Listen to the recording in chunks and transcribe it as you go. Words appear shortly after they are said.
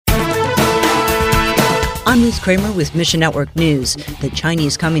I'm Ruth Kramer with Mission Network News. The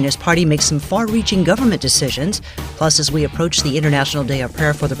Chinese Communist Party makes some far-reaching government decisions. Plus, as we approach the International Day of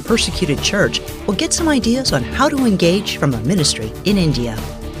Prayer for the Persecuted Church, we'll get some ideas on how to engage from a ministry in India.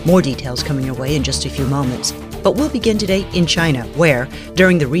 More details coming your way in just a few moments. But we'll begin today in China, where,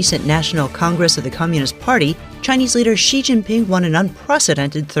 during the recent National Congress of the Communist Party, Chinese leader Xi Jinping won an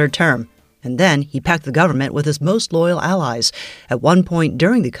unprecedented third term. And then he packed the government with his most loyal allies. At one point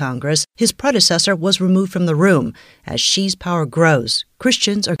during the Congress, his predecessor was removed from the room. As Xi's power grows,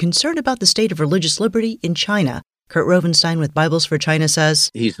 Christians are concerned about the state of religious liberty in China. Kurt Rovenstein with Bibles for China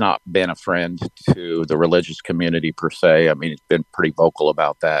says, he's not been a friend to the religious community per se. I mean, he's been pretty vocal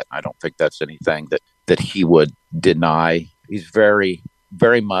about that. I don't think that's anything that he would deny. He's very,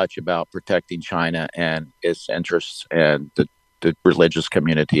 very much about protecting China and its interests, and the religious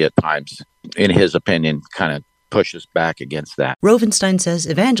community at times, in his opinion, kind of pushes back against that. Rovenstein says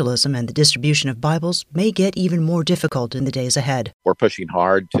evangelism and the distribution of Bibles may get even more difficult in the days ahead. We're pushing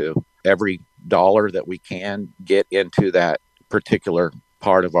hard to every dollar that we can get into that particular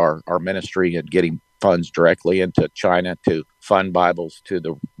part of our ministry and getting funds directly into China to fund Bibles to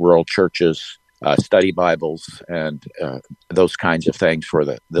the rural churches, study Bibles, and those kinds of things for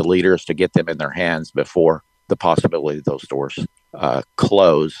the leaders to get them in their hands before the possibility of those doors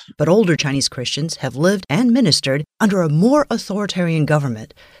close. But older Chinese Christians have lived and ministered under a more authoritarian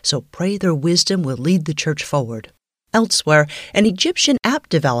government, so pray their wisdom will lead the church forward. Elsewhere, an Egyptian app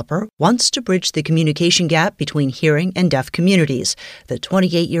developer wants to bridge the communication gap between hearing and deaf communities. The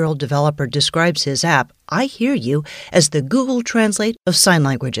 28-year-old developer describes his app, I Hear You, as the Google Translate of sign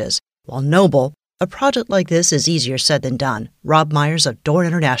languages. While noble, a project like this is easier said than done. Rob Myers of Door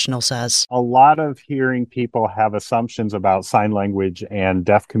International says, a lot of hearing people have assumptions about sign language and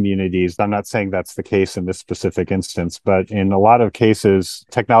deaf communities. I'm not saying that's the case in this specific instance, but in a lot of cases,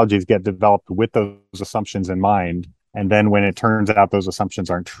 technologies get developed with those assumptions in mind. And then when it turns out those assumptions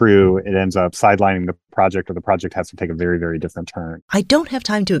aren't true, it ends up sidelining the project, or the project has to take a very, very different turn. I don't have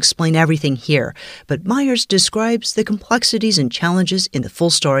time to explain everything here, but Myers describes the complexities and challenges in the full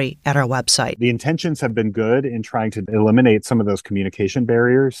story at our website. The intentions have been good in trying to eliminate some of those communication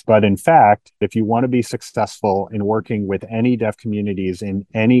barriers. But in fact, if you want to be successful in working with any deaf communities in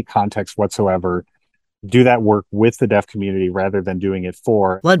any context whatsoever, do that work with the deaf community rather than doing it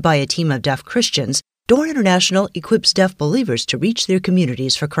for. Led by a team of deaf Christians, Door International equips deaf believers to reach their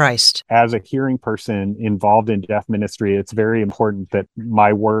communities for Christ. As a hearing person involved in deaf ministry, it's very important that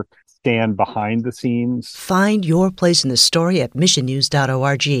my work stand behind the scenes. Find your place in the story at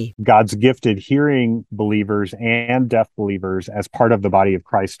missionnews.org. God's gifted hearing believers and deaf believers as part of the body of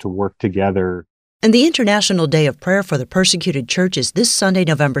Christ to work together. And the International Day of Prayer for the Persecuted Church is this Sunday,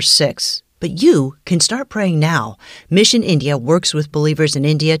 November 6th. But you can start praying now. Mission India works with believers in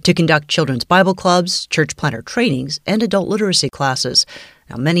India to conduct children's Bible clubs, church planter trainings, and adult literacy classes.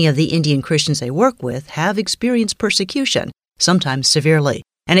 Now, many of the Indian Christians they work with have experienced persecution, sometimes severely.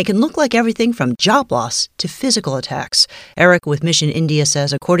 And it can look like everything from job loss to physical attacks. Eric with Mission India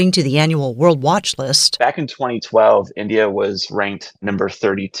says, according to the annual World Watch List, back in 2012, India was ranked number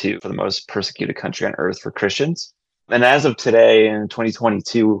 32 for the most persecuted country on earth for Christians. And as of today, in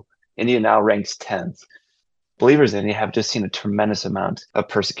 2022, India now ranks 10th. Believers in India have just seen a tremendous amount of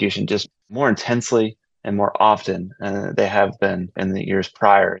persecution, just more intensely and more often than they have been in the years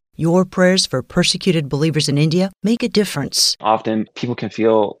prior. Your prayers for persecuted believers in India make a difference. Often people can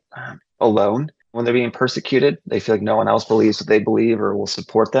feel alone when they're being persecuted. They feel like no one else believes what they believe or will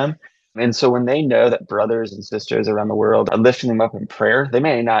support them. And so when they know that brothers and sisters around the world are lifting them up in prayer, they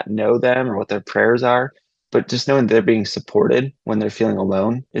may not know them or what their prayers are, but just knowing they're being supported when they're feeling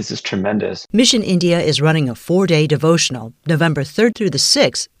alone is just tremendous. Mission India is running a 4-day devotional, November 3rd through the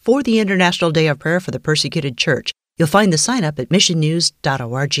 6th, for the International Day of Prayer for the Persecuted Church. You'll find the sign-up at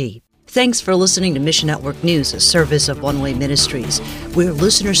missionnews.org. Thanks for listening to Mission Network News, a service of One Way Ministries. We're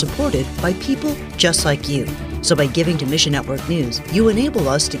listener-supported by people just like you. So by giving to Mission Network News, you enable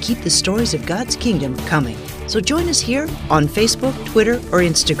us to keep the stories of God's kingdom coming. So join us here on Facebook, Twitter, or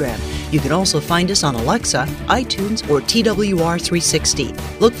Instagram. You can also find us on Alexa, iTunes, or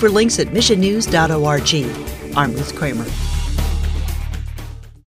TWR360. Look for links at missionnews.org. I'm Ruth Kramer.